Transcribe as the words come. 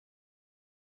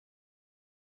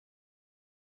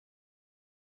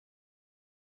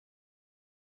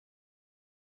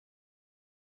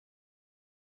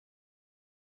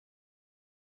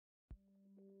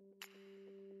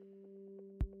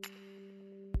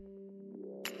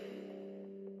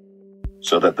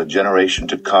so that the generation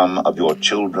to come of your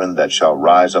children that shall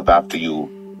rise up after you,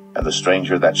 and the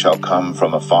stranger that shall come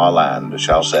from a far land,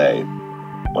 shall say,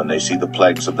 when they see the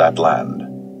plagues of that land,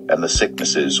 and the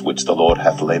sicknesses which the Lord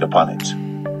hath laid upon it,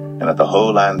 and that the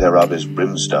whole land thereof is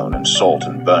brimstone and salt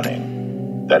and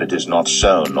burning, that it is not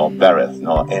sown, nor beareth,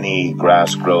 nor any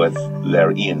grass groweth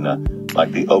therein,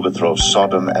 like the overthrow of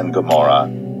Sodom and Gomorrah,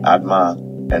 Admah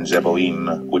and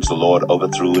Zeboim, which the Lord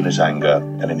overthrew in his anger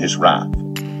and in his wrath.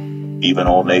 Even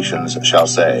all nations shall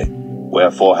say,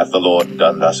 wherefore hath the Lord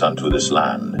done thus unto this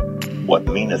land? What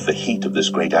meaneth the heat of this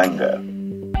great anger?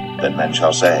 Then men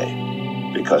shall say,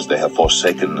 because they have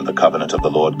forsaken the covenant of the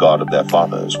Lord God of their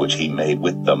fathers, which he made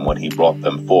with them when he brought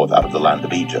them forth out of the land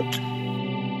of Egypt.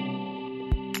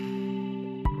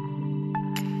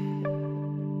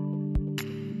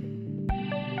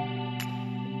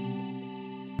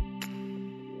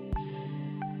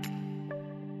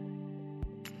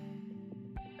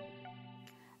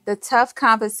 The tough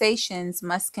conversations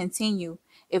must continue.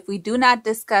 If we do not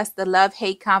discuss the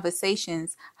love-hate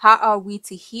conversations, how are we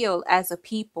to heal as a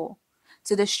people?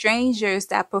 To the strangers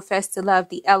that profess to love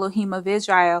the Elohim of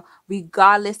Israel,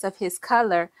 regardless of his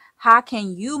color, how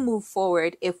can you move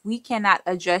forward if we cannot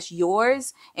address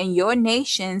yours and your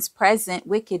nation's present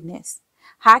wickedness?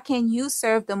 How can you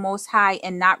serve the Most High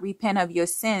and not repent of your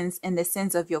sins and the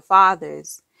sins of your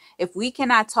fathers? If we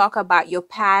cannot talk about your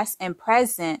past and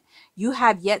present, you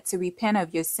have yet to repent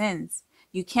of your sins.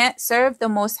 You can't serve the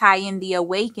Most High in the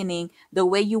awakening the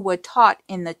way you were taught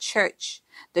in the church.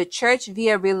 The church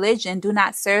via religion do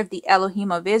not serve the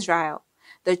Elohim of Israel.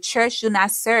 The church do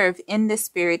not serve in the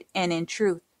spirit and in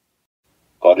truth.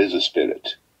 God is a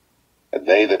spirit, and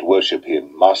they that worship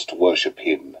him must worship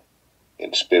him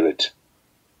in spirit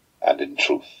and in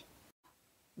truth.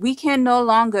 We can no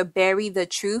longer bury the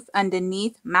truth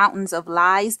underneath mountains of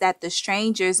lies that the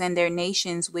strangers and their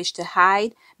nations wish to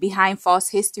hide behind false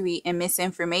history and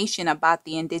misinformation about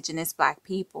the indigenous Black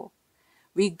people.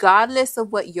 Regardless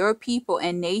of what your people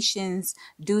and nations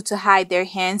do to hide their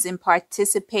hands in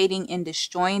participating in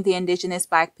destroying the indigenous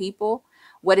Black people,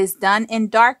 what is done in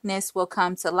darkness will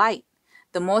come to light.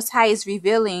 The Most High is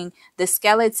revealing the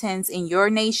skeletons in your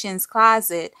nation's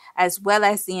closet as well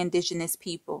as the indigenous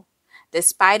people.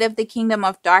 Despite of the kingdom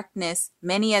of darkness,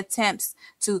 many attempts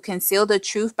to conceal the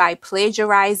truth by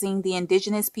plagiarizing the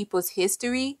indigenous people's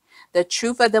history, the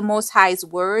truth of the Most High's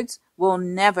words will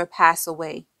never pass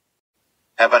away.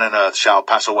 Heaven and earth shall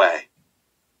pass away,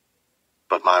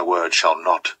 but my word shall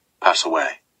not pass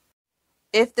away.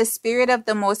 If the Spirit of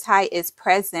the Most High is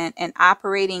present and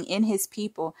operating in his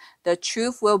people, the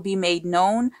truth will be made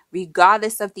known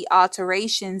regardless of the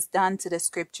alterations done to the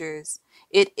scriptures.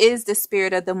 It is the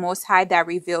Spirit of the Most High that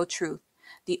reveals truth.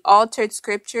 The altered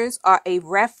scriptures are a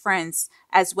reference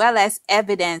as well as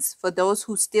evidence for those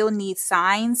who still need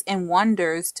signs and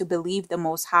wonders to believe the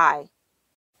Most High.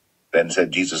 Then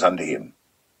said Jesus unto him,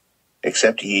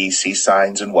 except ye see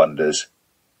signs and wonders,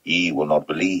 ye will not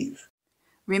believe.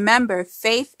 Remember,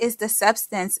 faith is the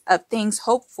substance of things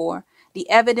hoped for, the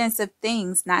evidence of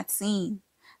things not seen.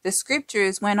 The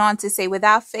scriptures went on to say,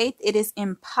 without faith, it is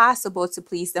impossible to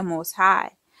please the Most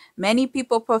High. Many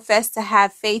people profess to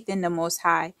have faith in the Most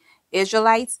High.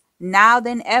 Israelites, now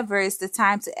than ever is the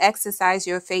time to exercise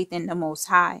your faith in the Most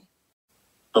High.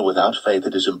 But without faith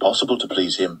it is impossible to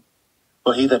please him.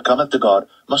 For he that cometh to God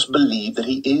must believe that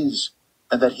he is,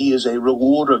 and that he is a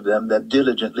rewarder of them that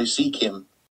diligently seek him.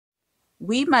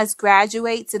 We must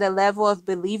graduate to the level of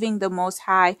believing the Most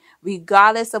High,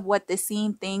 regardless of what the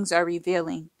seen things are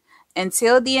revealing.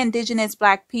 Until the indigenous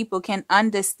Black people can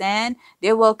understand,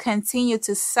 they will continue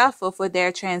to suffer for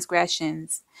their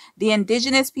transgressions. The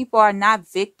indigenous people are not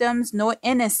victims nor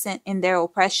innocent in their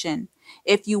oppression.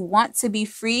 If you want to be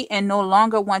free and no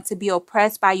longer want to be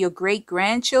oppressed by your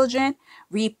great-grandchildren,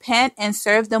 repent and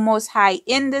serve the Most High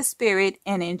in the spirit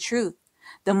and in truth.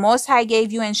 The Most High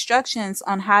gave you instructions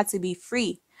on how to be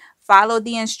free. Follow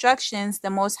the instructions the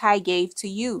Most High gave to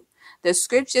you. The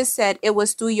scripture said it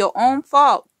was through your own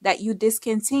fault that you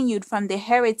discontinued from the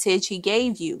heritage he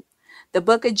gave you. The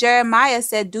book of Jeremiah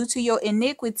said, due to your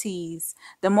iniquities,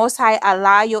 the Most High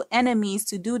allow your enemies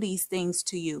to do these things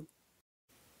to you.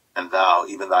 And thou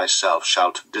even thyself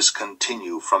shalt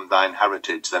discontinue from thine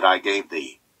heritage that I gave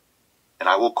thee. And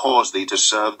I will cause thee to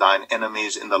serve thine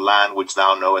enemies in the land which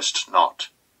thou knowest not.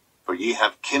 For ye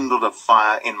have kindled a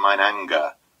fire in mine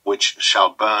anger, which shall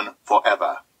burn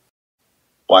forever.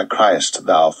 Why criest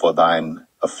thou for thine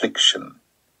affliction?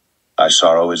 Thy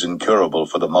sorrow is incurable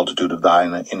for the multitude of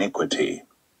thine iniquity,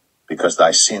 because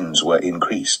thy sins were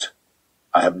increased.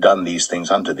 I have done these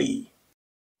things unto thee.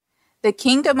 The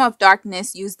kingdom of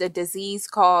darkness used a disease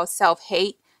called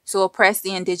self-hate to oppress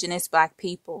the indigenous Black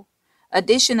people.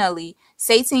 Additionally,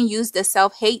 Satan used the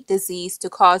self-hate disease to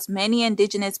cause many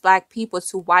indigenous Black people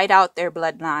to white out their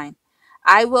bloodline.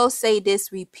 I will say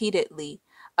this repeatedly.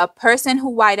 A person who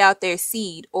white out their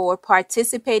seed or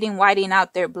participate in whiting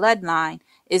out their bloodline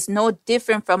is no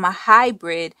different from a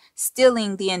hybrid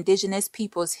stealing the indigenous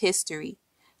people's history.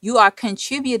 You are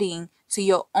contributing to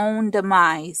your own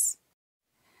demise.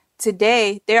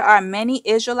 Today, there are many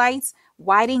Israelites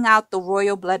whiting out the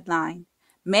royal bloodline.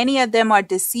 Many of them are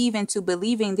deceived into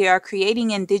believing they are creating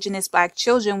indigenous Black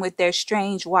children with their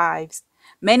strange wives.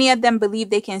 Many of them believe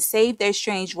they can save their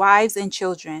strange wives and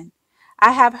children.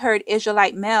 I have heard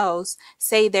Israelite males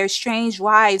say their strange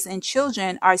wives and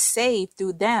children are saved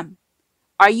through them.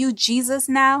 Are you Jesus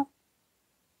now?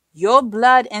 Your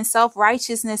blood and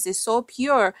self-righteousness is so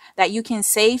pure that you can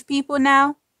save people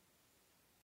now?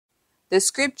 The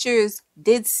scriptures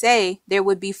did say there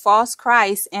would be false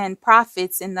Christs and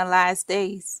prophets in the last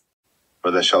days.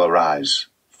 For there shall arise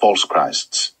false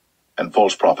Christs and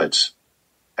false prophets,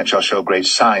 and shall show great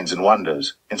signs and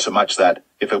wonders, insomuch that,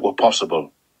 if it were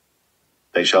possible,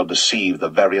 they shall deceive the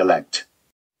very elect.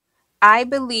 I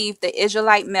believe the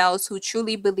Israelite males who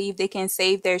truly believe they can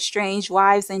save their strange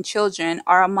wives and children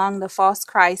are among the false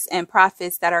Christs and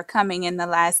prophets that are coming in the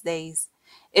last days.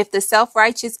 If the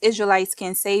self-righteous Israelites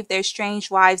can save their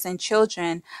strange wives and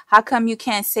children, how come you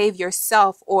can't save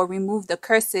yourself or remove the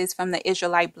curses from the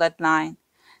Israelite bloodline?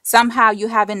 Somehow you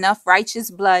have enough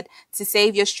righteous blood to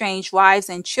save your strange wives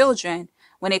and children.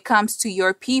 When it comes to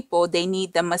your people, they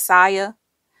need the Messiah.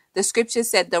 The scripture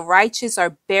said the righteous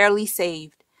are barely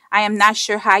saved. I am not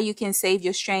sure how you can save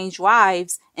your strange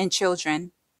wives and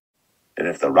children. And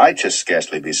if the righteous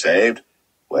scarcely be saved,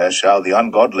 where shall the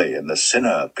ungodly and the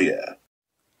sinner appear?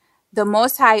 The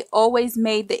Most High always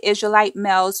made the Israelite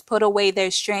males put away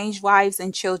their strange wives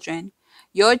and children.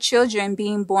 Your children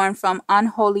being born from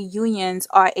unholy unions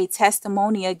are a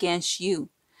testimony against you.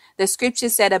 The scripture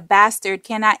said a bastard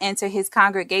cannot enter his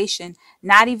congregation,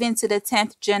 not even to the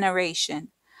 10th generation.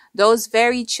 Those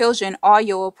very children are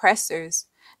your oppressors.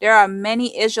 There are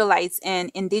many Israelites and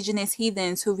indigenous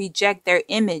heathens who reject their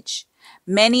image.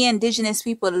 Many indigenous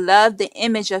people love the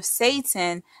image of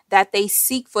Satan that they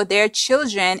seek for their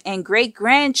children and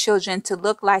great-grandchildren to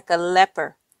look like a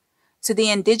leper. To the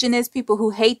indigenous people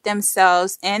who hate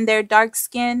themselves and their dark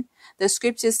skin, the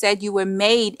scripture said you were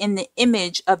made in the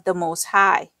image of the Most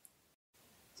High.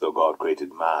 So God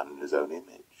created man in his own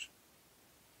image.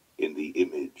 In the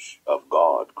image of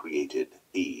God created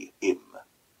he him.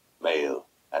 Male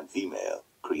and female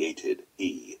created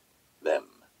he them.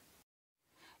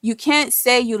 You can't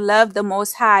say you love the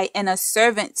Most High and a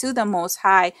servant to the Most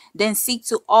High, then seek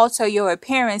to alter your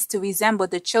appearance to resemble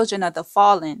the children of the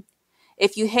fallen.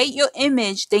 If you hate your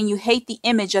image, then you hate the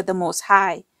image of the Most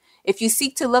High. If you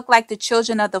seek to look like the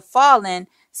children of the fallen,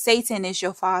 Satan is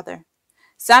your father.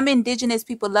 Some indigenous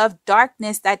people love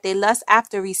darkness that they lust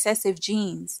after recessive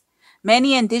genes.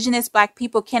 Many indigenous Black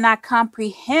people cannot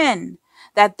comprehend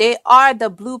that they are the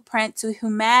blueprint to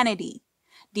humanity.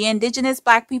 The indigenous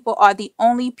Black people are the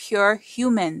only pure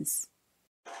humans.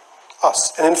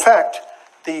 Us. And in fact,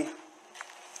 the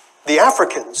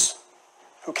Africans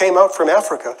who came out from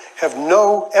Africa have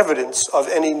no evidence of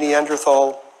any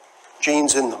Neanderthal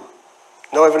genes in them.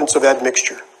 No evidence of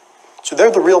admixture. So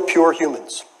they're the real pure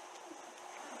humans.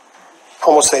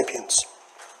 Homo sapiens.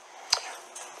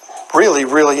 Really,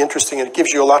 really interesting, and it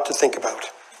gives you a lot to think about.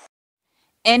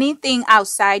 Anything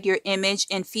outside your image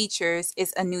and features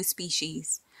is a new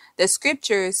species. The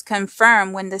scriptures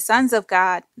confirm when the sons of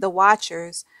God, the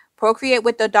watchers, procreate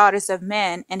with the daughters of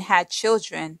men and had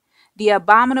children, the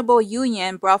abominable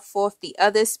union brought forth the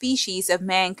other species of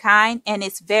mankind and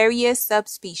its various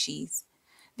subspecies.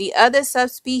 The other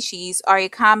subspecies are a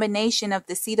combination of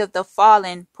the seed of the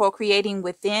fallen procreating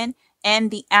within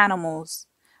and the animals.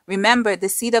 Remember, the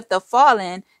seed of the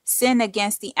fallen sin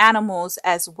against the animals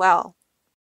as well.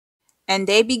 And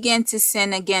they begin to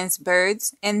sin against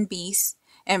birds and beasts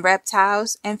and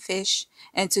reptiles and fish,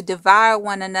 and to devour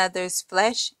one another's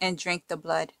flesh and drink the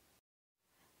blood.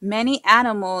 Many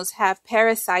animals have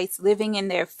parasites living in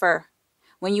their fur.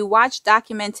 When you watch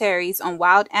documentaries on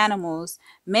wild animals,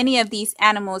 many of these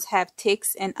animals have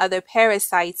ticks and other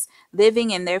parasites living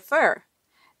in their fur.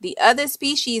 The other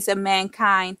species of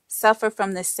mankind suffer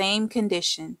from the same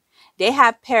condition. They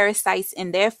have parasites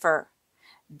in their fur.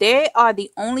 They are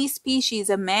the only species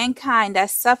of mankind that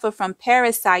suffer from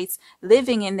parasites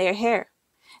living in their hair.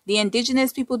 The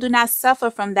indigenous people do not suffer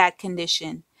from that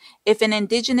condition. If an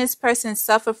indigenous person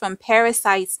suffer from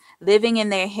parasites living in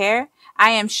their hair,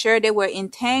 I am sure they were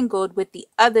entangled with the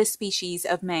other species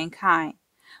of mankind.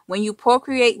 When you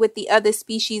procreate with the other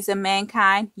species of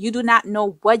mankind, you do not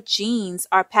know what genes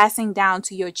are passing down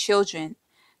to your children.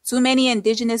 Too many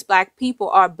indigenous Black people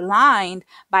are blind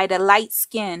by the light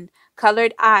skin,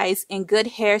 colored eyes, and good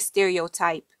hair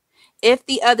stereotype. If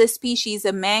the other species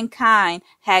of mankind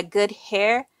had good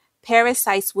hair,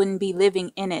 parasites wouldn't be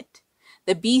living in it.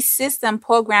 The beast system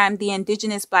programmed the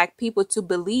indigenous Black people to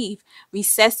believe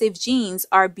recessive genes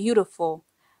are beautiful.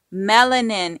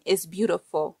 Melanin is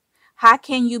beautiful. How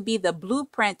can you be the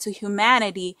blueprint to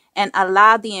humanity and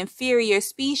allow the inferior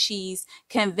species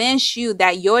convince you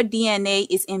that your DNA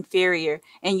is inferior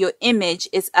and your image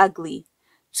is ugly?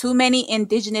 Too many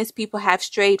indigenous people have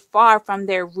strayed far from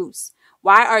their roots.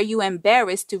 Why are you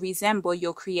embarrassed to resemble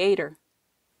your creator?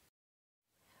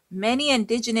 Many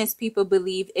indigenous people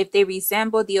believe if they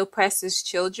resemble the oppressor's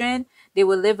children, they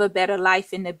will live a better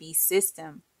life in the beast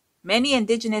system. Many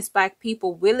indigenous Black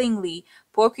people willingly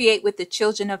procreate with the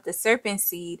children of the serpent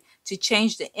seed to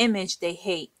change the image they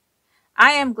hate.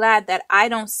 I am glad that I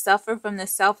don't suffer from the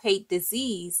self-hate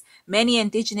disease many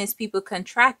indigenous people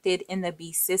contracted in the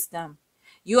beast system.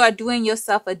 You are doing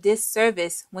yourself a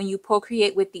disservice when you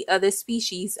procreate with the other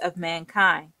species of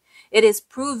mankind. It is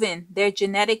proven their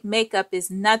genetic makeup is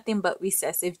nothing but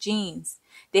recessive genes.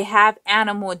 They have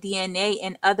animal DNA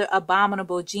and other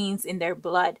abominable genes in their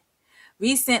blood.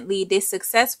 Recently, they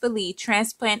successfully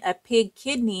transplant a pig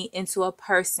kidney into a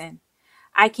person.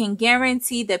 I can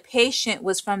guarantee the patient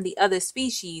was from the other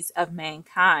species of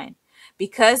mankind.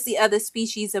 Because the other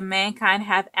species of mankind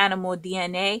have animal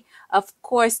DNA, of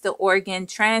course the organ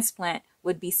transplant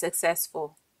would be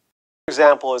successful. For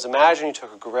example, is imagine you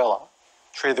took a gorilla,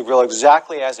 treated the gorilla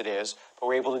exactly as it is, but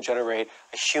were able to generate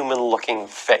a human-looking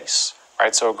face.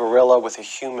 Right? So a gorilla with a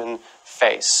human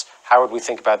face. How would we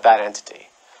think about that entity?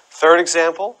 Third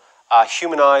example,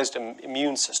 humanized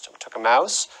immune system. Took a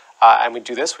mouse, and we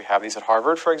do this, we have these at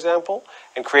Harvard, for example,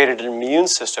 and created an immune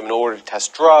system in order to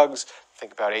test drugs.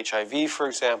 Think about HIV, for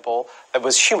example, that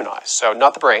was humanized. So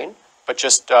not the brain, but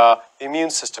just the immune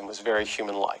system was very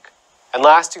human-like. And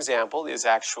last example is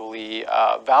actually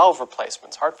valve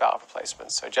replacements, heart valve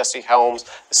replacements. So Jesse Helms,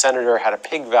 the senator, had a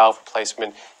pig valve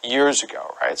replacement years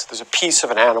ago, right? So there's a piece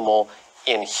of an animal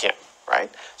in him,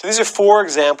 right? So these are 4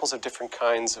 examples of different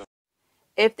kinds of...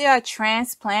 If they are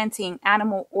transplanting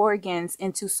animal organs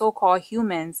into so-called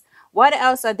humans, what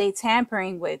else are they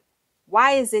tampering with?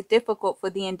 Why is it difficult for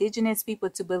the indigenous people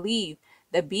to believe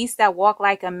the beast that walks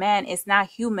like a man is not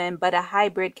human but a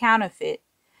hybrid counterfeit?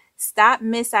 Stop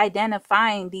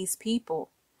misidentifying these people.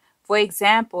 For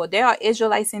example, there are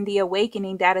Israelites in the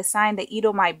awakening that assign the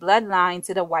Edomite bloodline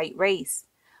to the white race.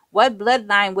 What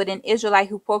bloodline would an Israelite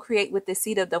who procreate with the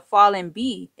seed of the fallen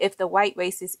be if the white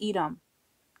race is Edom?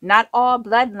 Not all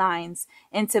bloodlines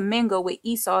intermingle with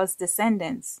Esau's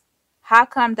descendants. How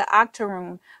come the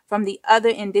octoroon from the other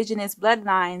indigenous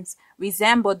bloodlines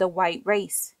resemble the white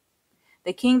race?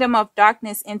 The kingdom of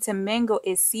darkness intermingle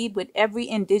its seed with every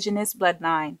indigenous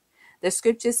bloodline. The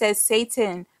scripture says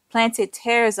Satan planted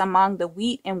tares among the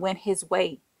wheat and went his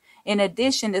way. In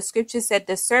addition, the scripture said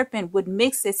the serpent would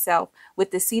mix itself with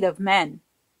the seed of men.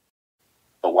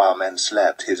 But while men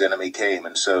slept, his enemy came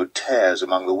and sowed tares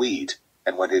among the wheat,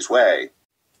 and went his way.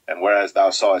 And whereas thou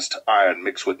sawest iron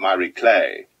mixed with miry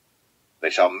clay,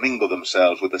 they shall mingle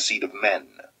themselves with the seed of men,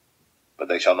 but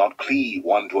they shall not cleave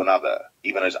one to another,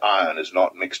 even as iron is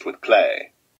not mixed with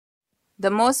clay.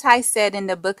 The Most High said in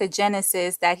the book of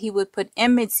Genesis that he would put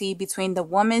enmity between the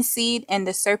woman's seed and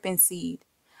the serpent's seed.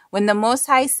 When the Most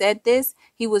High said this,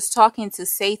 he was talking to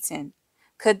Satan.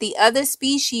 Could the other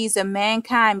species of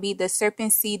mankind be the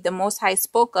serpent seed the Most High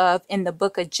spoke of in the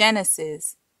book of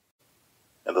Genesis?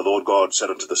 And the Lord God said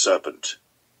unto the serpent,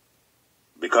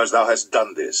 Because thou hast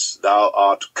done this, thou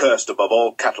art cursed above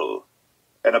all cattle,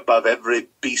 and above every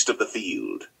beast of the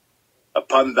field.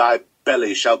 Upon thy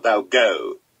belly shalt thou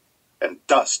go, and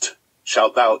dust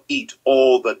shalt thou eat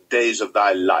all the days of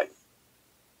thy life.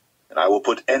 And I will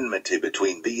put enmity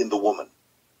between thee and the woman,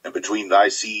 and between thy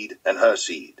seed and her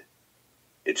seed.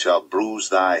 It shall bruise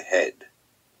thy head,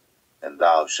 and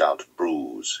thou shalt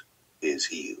bruise his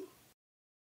heel.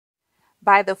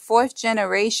 By the 4th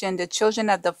generation, the children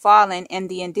of the fallen and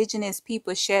the indigenous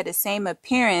people share the same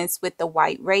appearance with the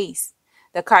white race.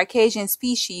 The Caucasian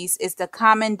species is the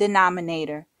common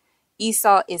denominator.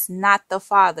 Esau is not the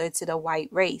father to the white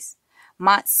race.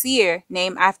 Mount Seir,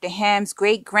 named after Ham's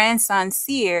great-grandson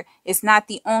Seir, is not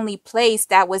the only place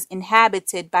that was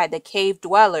inhabited by the cave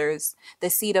dwellers, the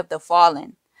seed of the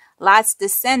fallen. Lot's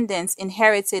descendants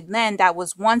inherited land that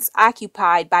was once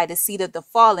occupied by the seed of the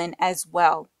fallen as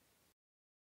well.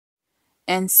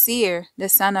 And Seir, the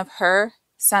son of Hur,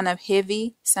 son of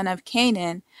Hivi, son of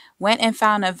Canaan, went and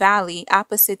found a valley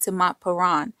opposite to Mount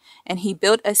Paran, and he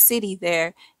built a city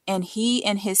there, and he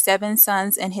and his 7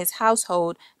 sons and his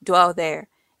household dwell there.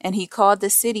 And he called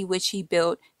the city which he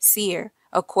built Seir,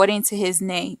 according to his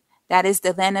name, that is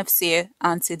the land of Seir,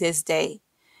 unto this day.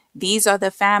 These are the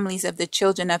families of the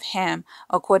children of Ham,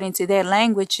 according to their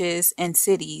languages and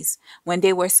cities, when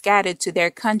they were scattered to their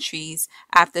countries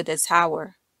after the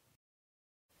tower.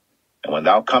 And when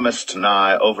thou comest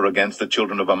nigh over against the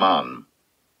children of Ammon,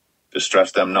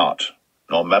 distress them not,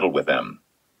 nor meddle with them.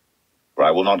 For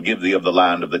I will not give thee of the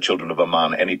land of the children of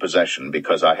Ammon any possession,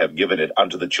 because I have given it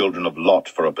unto the children of Lot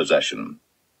for a possession.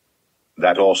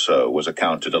 That also was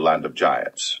accounted a land of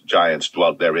giants. Giants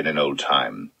dwelt therein in old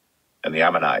time. And the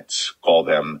Ammonites call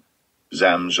them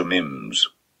Zamzummims,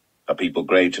 a people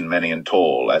great and many and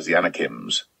tall as the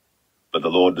Anakims. But the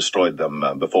Lord destroyed them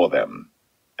before them,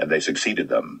 and they succeeded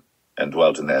them, and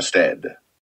dwelt in their stead.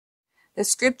 The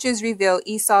scriptures reveal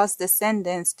Esau's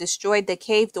descendants destroyed the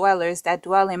cave dwellers that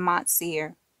dwell in Mount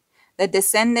Seir. The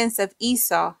descendants of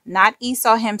Esau, not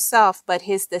Esau himself, but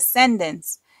his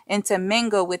descendants,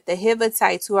 intermingle with the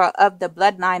Hivites who are of the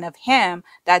bloodline of Ham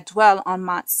that dwell on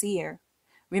Mount Seir.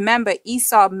 Remember,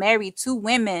 Esau married 2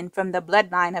 women from the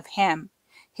bloodline of Ham.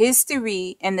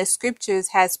 History and the scriptures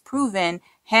has proven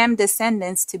Ham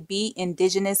descendants to be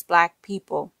indigenous black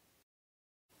people.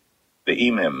 The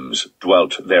Emims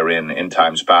dwelt therein in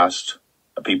times past,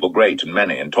 a people great and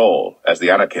many and tall as the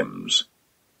Anakims,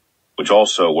 which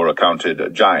also were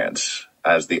accounted giants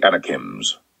as the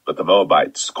Anakims, but the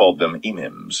Moabites called them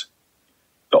Emims.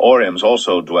 The Orims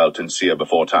also dwelt in Seir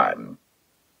before time,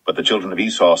 but the children of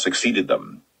Esau succeeded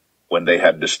them, when they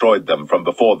had destroyed them from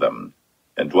before them,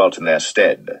 and dwelt in their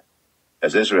stead,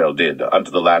 as Israel did unto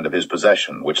the land of his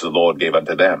possession, which the Lord gave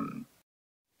unto them,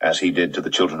 as he did to the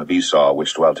children of Esau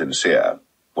which dwelt in Seir,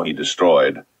 when he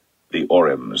destroyed the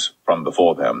Orims from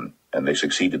before them, and they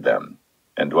succeeded them,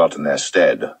 and dwelt in their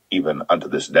stead, even unto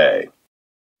this day.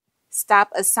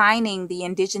 Stop assigning the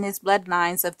indigenous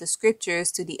bloodlines of the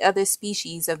scriptures to the other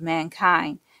species of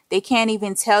mankind. They can't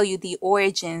even tell you the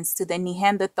origins to the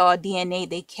Neanderthal DNA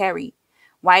they carry.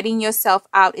 Whiting yourself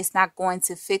out is not going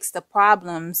to fix the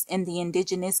problems in the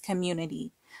indigenous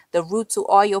community. The root to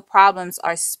all your problems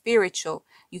are spiritual.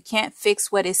 You can't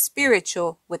fix what is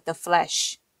spiritual with the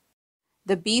flesh.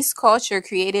 The beast culture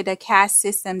created a caste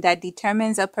system that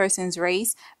determines a person's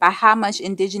race by how much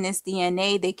indigenous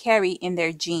DNA they carry in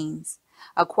their genes.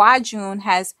 A quadroon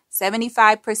has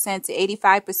 75% to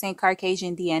 85%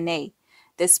 Caucasian DNA.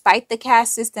 Despite the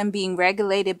caste system being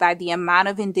regulated by the amount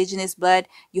of indigenous blood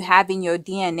you have in your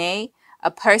DNA,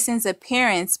 a person's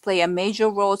appearance play a major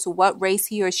role to what race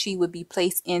he or she would be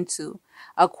placed into.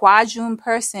 A quadroon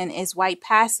person is white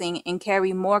passing and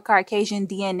carry more Caucasian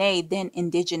DNA than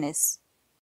indigenous.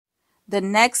 The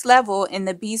next level in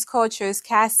the beast culture's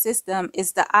caste system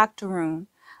is the octoroon.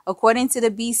 According to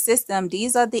the beast system,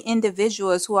 these are the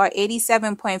individuals who are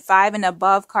 87.5 and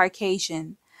above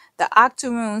Caucasian. The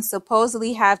octoroons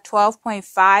supposedly have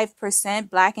 12.5%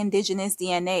 black indigenous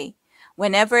DNA.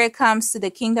 Whenever it comes to the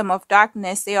kingdom of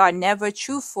darkness, they are never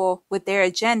truthful with their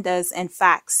agendas and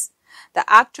facts. The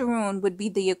octoroon would be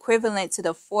the equivalent to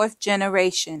the 4th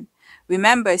generation.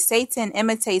 Remember, Satan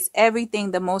imitates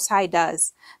everything the Most High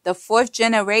does. The 4th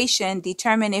generation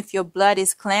determines if your blood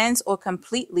is cleansed or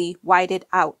completely whited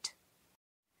out.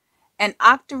 An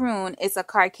octoroon is a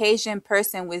Caucasian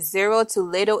person with 0 to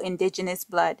little indigenous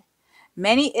blood.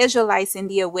 Many Israelites in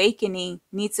the awakening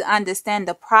need to understand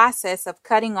the process of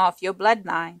cutting off your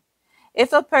bloodline.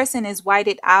 If a person is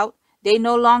whited out, they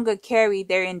no longer carry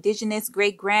their indigenous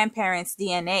great-grandparents'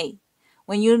 DNA.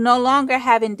 When you no longer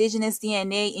have indigenous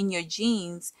DNA in your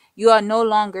genes, you are no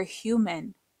longer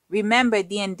human. Remember,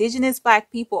 the indigenous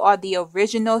black people are the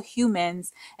original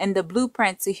humans and the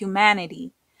blueprint to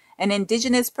humanity. An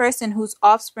indigenous person whose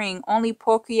offspring only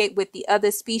procreate with the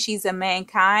other species of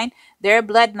mankind, their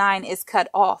bloodline is cut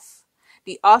off.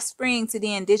 The offspring to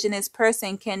the indigenous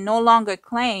person can no longer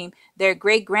claim their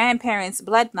great-grandparents'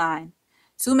 bloodline.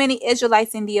 Too many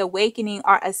Israelites in the awakening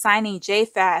are assigning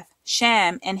Japheth,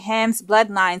 Shem, and Ham's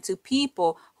bloodline to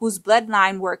people whose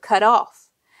bloodline were cut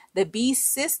off. The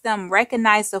beast system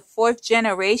recognized the 4th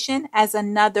generation as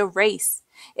another race.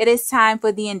 It is time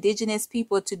for the indigenous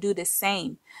people to do the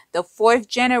same. The 4th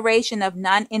generation of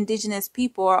non-indigenous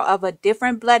people are of a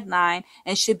different bloodline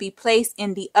and should be placed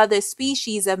in the other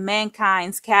species of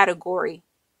mankind's category.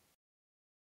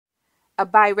 A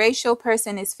biracial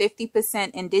person is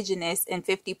 50% indigenous and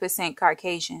 50%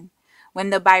 Caucasian. When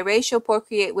the biracial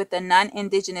procreate with a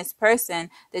non-indigenous person,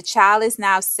 the child is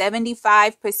now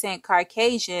 75%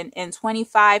 Caucasian and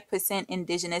 25%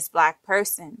 indigenous black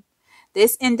person.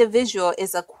 This individual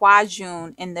is a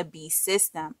quadroon in the B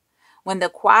system. When the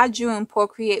quadroon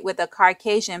procreate with a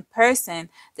Caucasian person,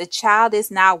 the child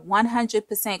is now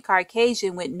 100%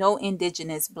 Caucasian with no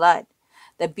indigenous blood.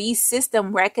 The B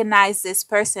system recognized this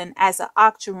person as an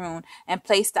octoroon and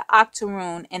placed the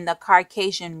octoroon in the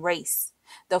Caucasian race,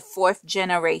 the fourth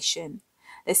generation.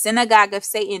 The synagogue of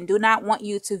Satan do not want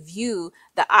you to view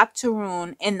the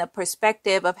octoroon in the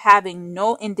perspective of having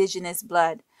no indigenous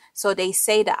blood. So they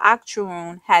say the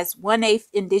octoroon has 1/8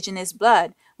 indigenous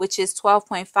blood, which is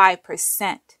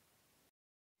 12.5%.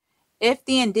 If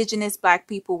the indigenous black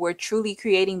people were truly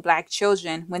creating black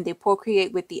children when they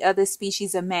procreate with the other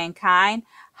species of mankind,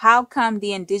 how come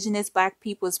the indigenous black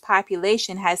people's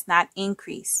population has not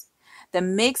increased? The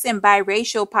mixed and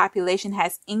biracial population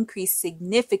has increased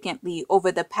significantly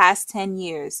over the past 10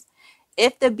 years.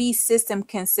 If the B system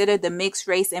considered the mixed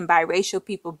race and biracial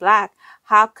people black,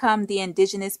 how come the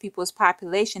indigenous people's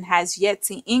population has yet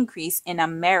to increase in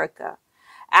America?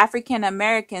 African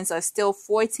Americans are still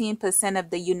 14% of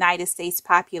the United States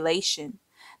population.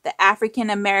 The African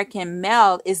American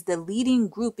male is the leading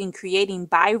group in creating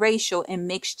biracial and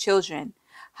mixed children.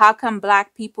 How come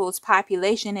black people's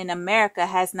population in America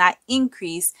has not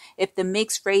increased if the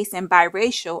mixed race and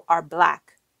biracial are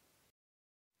black?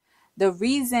 The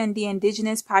reason the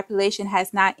indigenous population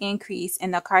has not increased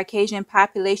and the Caucasian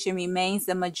population remains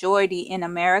the majority in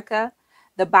America,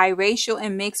 the biracial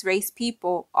and mixed race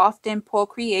people often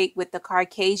procreate with the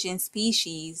Caucasian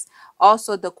species.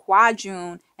 Also, the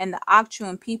quadroon and the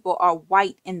octoroon people are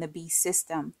white in the B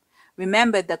system.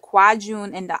 Remember, the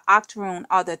quadroon and the octoroon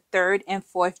are the third and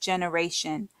fourth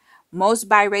generation. Most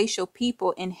biracial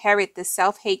people inherit the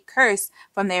self-hate curse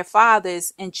from their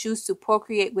fathers and choose to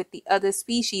procreate with the other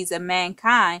species of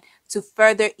mankind to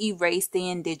further erase the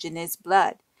indigenous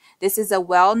blood. This is a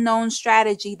well-known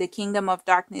strategy the kingdom of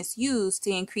darkness used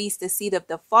to increase the seed of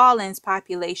the fallen's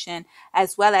population,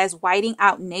 as well as whiting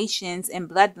out nations and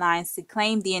bloodlines to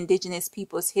claim the indigenous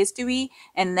people's history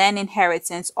and land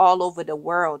inheritance all over the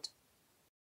world.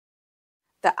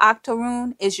 The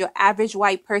octoroon is your average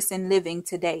white person living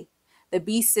today. The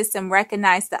B system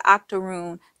recognized the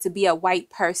octoroon to be a white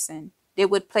person. They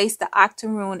would place the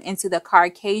octoroon into the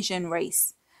Caucasian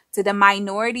race. To the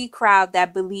minority crowd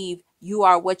that believe you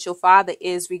are what your father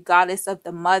is regardless of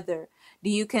the mother, do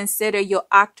you consider your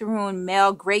octoroon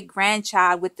male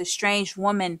great-grandchild with the strange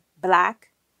woman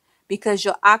black? Because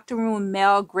your octoroon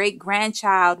male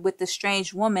great-grandchild with the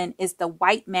strange woman is the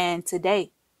white man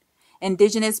today.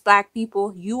 Indigenous black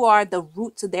people, you are the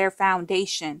root to their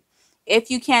foundation.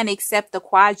 If you can't accept the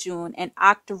quadroon and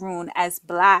octoroon as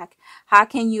black, how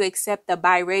can you accept the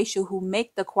biracial who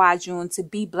make the quadroon to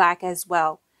be black as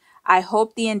well? I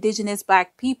hope the indigenous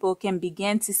black people can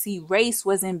begin to see race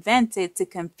was invented to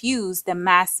confuse the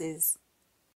masses.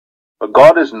 But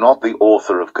God is not the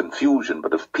author of confusion,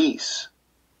 but of peace,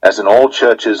 as in all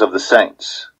churches of the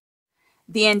saints.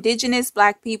 The indigenous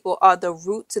black people are the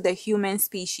root to the human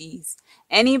species.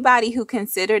 Anybody who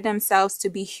considers themselves to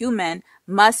be human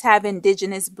must have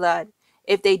indigenous blood.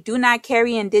 If they do not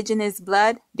carry indigenous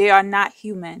blood, they are not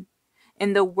human.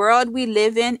 In the world we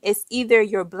live in, it's either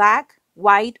you're black,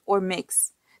 white, or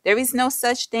mixed. There is no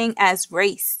such thing as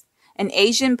race. An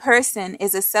Asian person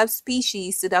is a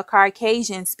subspecies to the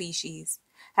Caucasian species.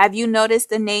 Have you noticed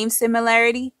the name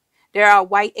similarity? There are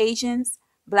white Asians,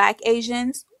 black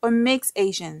Asians, or mixed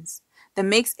Asians. The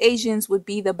mixed Asians would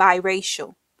be the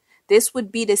biracial. This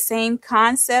would be the same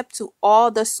concept to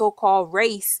all the so-called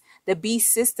race the B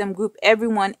system group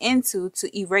everyone into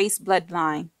to erase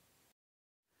bloodline.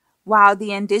 While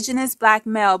the indigenous black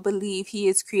male believe he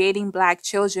is creating black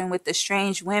children with the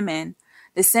strange women,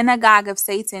 the synagogue of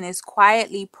Satan is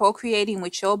quietly procreating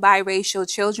with your biracial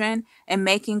children and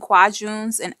making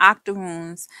quadroons and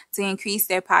octoroons to increase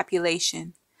their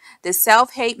population. The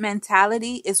self-hate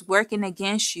mentality is working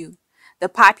against you. The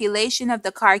population of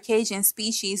the Caucasian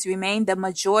species remain the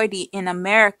majority in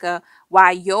America,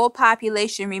 while your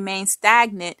population remains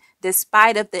stagnant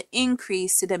despite of the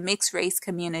increase to the mixed race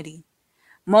community.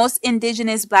 Most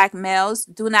indigenous black males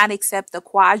do not accept the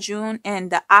quadroon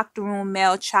and the octoroon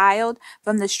male child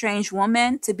from the strange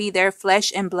woman to be their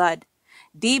flesh and blood.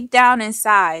 Deep down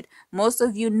inside, most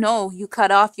of you know you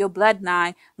cut off your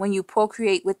bloodline when you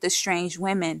procreate with the strange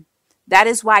women. That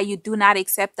is why you do not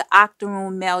accept the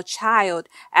octoroon male child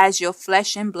as your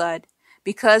flesh and blood.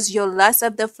 Because your lust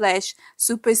of the flesh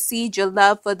supersedes your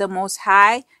love for the Most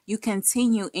High, you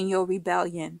continue in your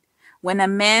rebellion. When a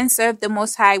man serves the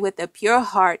Most High with a pure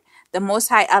heart, the Most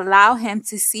High allowed him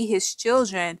to see his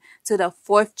children to the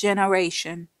 4th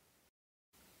generation.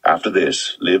 After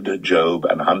this lived Job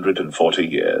 140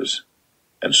 years,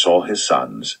 and saw his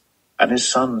sons, and his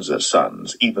sons'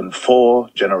 sons, even 4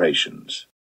 generations.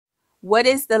 What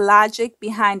is the logic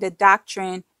behind the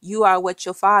doctrine, you are what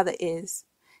your father is?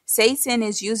 Satan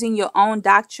is using your own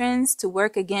doctrines to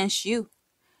work against you.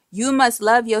 You must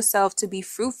love yourself to be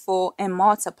fruitful and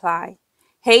multiply.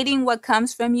 Hating what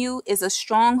comes from you is a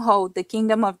stronghold the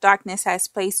kingdom of darkness has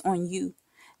placed on you.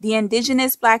 The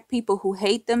indigenous Black people who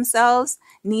hate themselves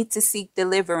need to seek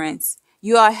deliverance.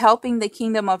 You are helping the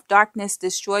kingdom of darkness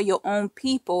destroy your own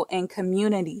people and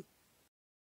community.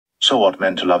 So ought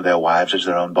men to love their wives as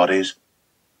their own bodies?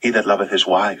 He that loveth his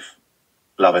wife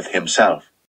loveth himself.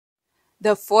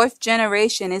 The 4th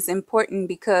generation is important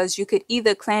because you could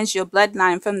either cleanse your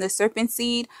bloodline from the serpent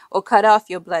seed or cut off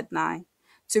your bloodline.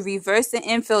 To reverse the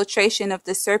infiltration of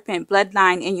the serpent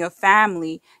bloodline in your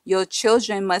family, your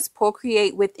children must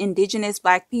procreate with indigenous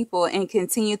Black people and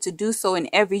continue to do so in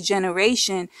every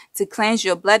generation to cleanse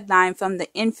your bloodline from the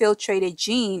infiltrated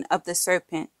gene of the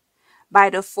serpent. By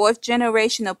the 4th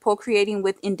generation of procreating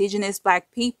with indigenous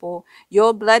Black people,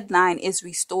 your bloodline is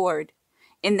restored.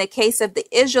 In the case of the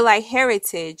Israelite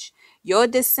heritage, your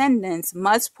descendants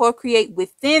must procreate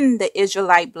within the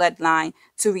Israelite bloodline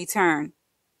to return.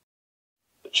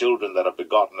 The children that are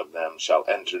begotten of them shall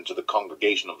enter into the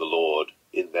congregation of the Lord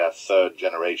in their 3rd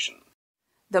generation.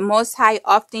 The Most High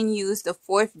often used the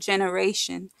 4th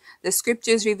generation. The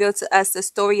scriptures reveal to us the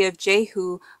story of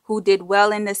Jehu, who did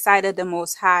well in the sight of the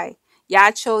Most High.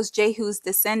 Yah chose Jehu's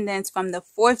descendants from the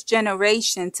 4th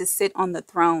generation to sit on the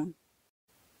throne.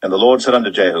 And the Lord said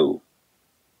unto Jehu,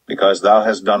 Because thou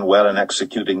hast done well in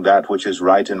executing that which is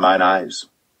right in mine eyes,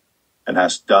 and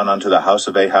hast done unto the house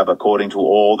of Ahab according to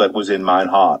all that was in mine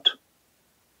heart,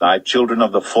 thy children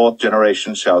of the 4th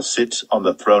generation shall sit on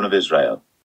the throne of Israel.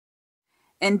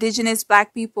 Indigenous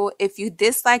Black people, if you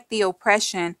dislike the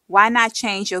oppression, why not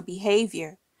change your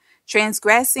behavior?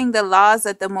 Transgressing the laws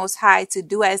of the Most High to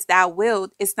do as thou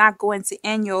wilt is not going to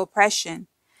end your oppression.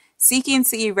 Seeking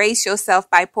to erase yourself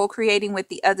by procreating with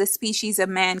the other species of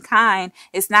mankind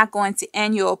is not going to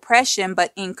end your oppression,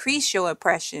 but increase your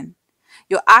oppression.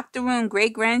 Your octoroon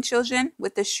great-grandchildren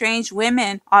with the strange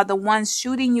women are the ones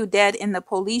shooting you dead in the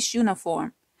police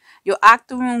uniform. Your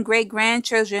octoroon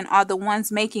great-grandchildren are the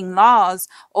ones making laws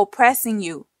oppressing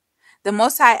you. The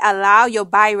Most High allow your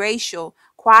biracial,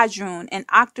 quadroon, and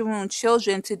octoroon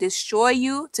children to destroy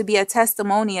you to be a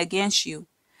testimony against you.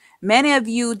 Many of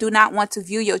you do not want to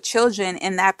view your children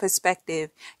in that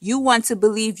perspective. You want to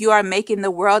believe you are making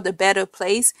the world a better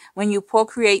place when you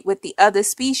procreate with the other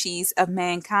species of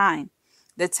mankind.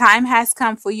 The time has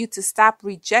come for you to stop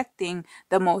rejecting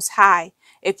the Most High.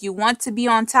 If you want to be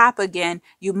on top again,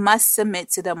 you must submit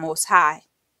to the Most High.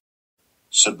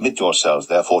 Submit yourselves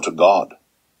therefore to God.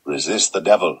 Resist the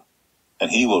devil,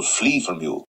 and he will flee from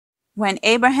you. When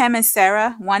Abraham and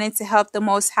Sarah wanted to help the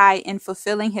Most High in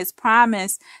fulfilling his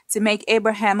promise to make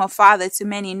Abraham a father to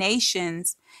many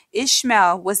nations,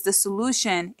 Ishmael was the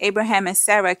solution Abraham and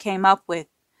Sarah came up with.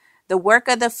 The work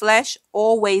of the flesh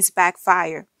always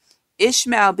backfired.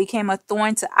 Ishmael became a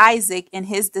thorn to Isaac and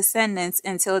his descendants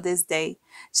until this day,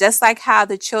 just like how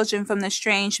the children from the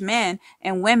strange men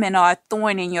and women are a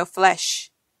thorn in your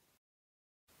flesh.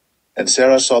 And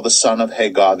Sarah saw the son of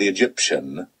Hagar the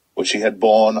Egyptian, which she had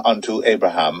borne unto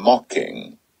Abraham,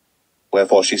 mocking.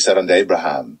 Wherefore she said unto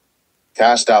Abraham,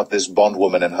 Cast out this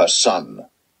bondwoman and her son,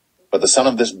 for the son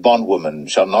of this bondwoman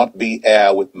shall not be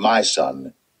heir with my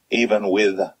son, even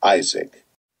with Isaac.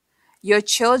 Your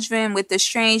children with the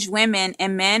strange women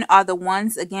and men are the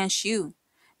ones against you.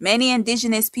 Many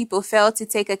indigenous people fail to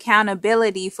take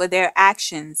accountability for their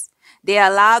actions. They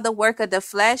allow the work of the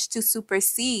flesh to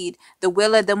supersede the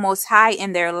will of the Most High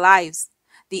in their lives.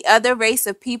 The other race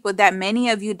of people that many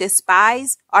of you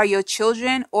despise are your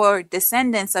children or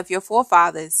descendants of your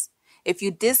forefathers. If you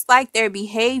dislike their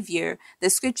behavior, the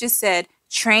scripture said,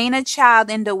 train a child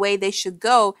in the way they should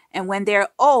go, and when they're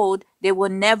old, they will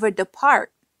never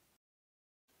depart.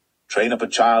 Train up a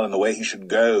child in the way he should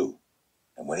go,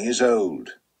 and when he is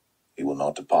old, he will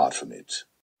not depart from it.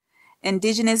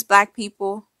 Indigenous Black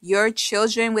people, your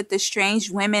children with the strange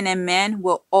women and men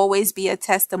will always be a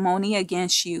testimony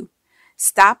against you.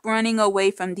 Stop running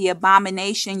away from the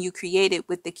abomination you created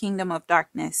with the kingdom of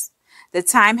darkness. The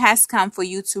time has come for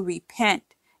you to repent.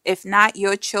 If not,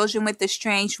 your children with the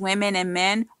strange women and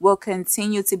men will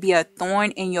continue to be a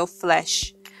thorn in your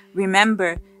flesh.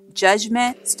 Remember,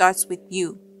 judgment starts with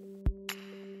you.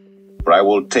 For I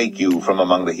will take you from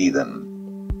among the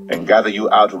heathen, and gather you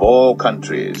out of all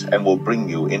countries, and will bring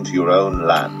you into your own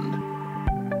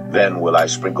land. Then will I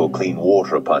sprinkle clean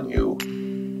water upon you,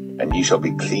 and ye shall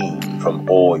be clean from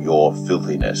all your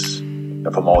filthiness,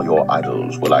 and from all your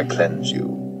idols will I cleanse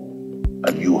you.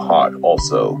 A new heart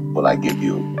also will I give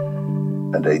you,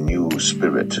 and a new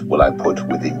spirit will I put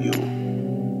within you.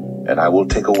 And I will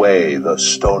take away the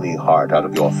stony heart out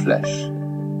of your flesh,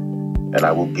 and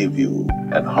I will give you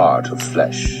an heart of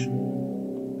flesh.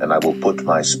 And I will put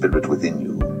my spirit within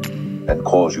you, and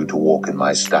cause you to walk in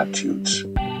my statutes,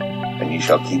 and ye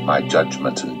shall keep my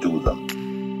judgments and do them.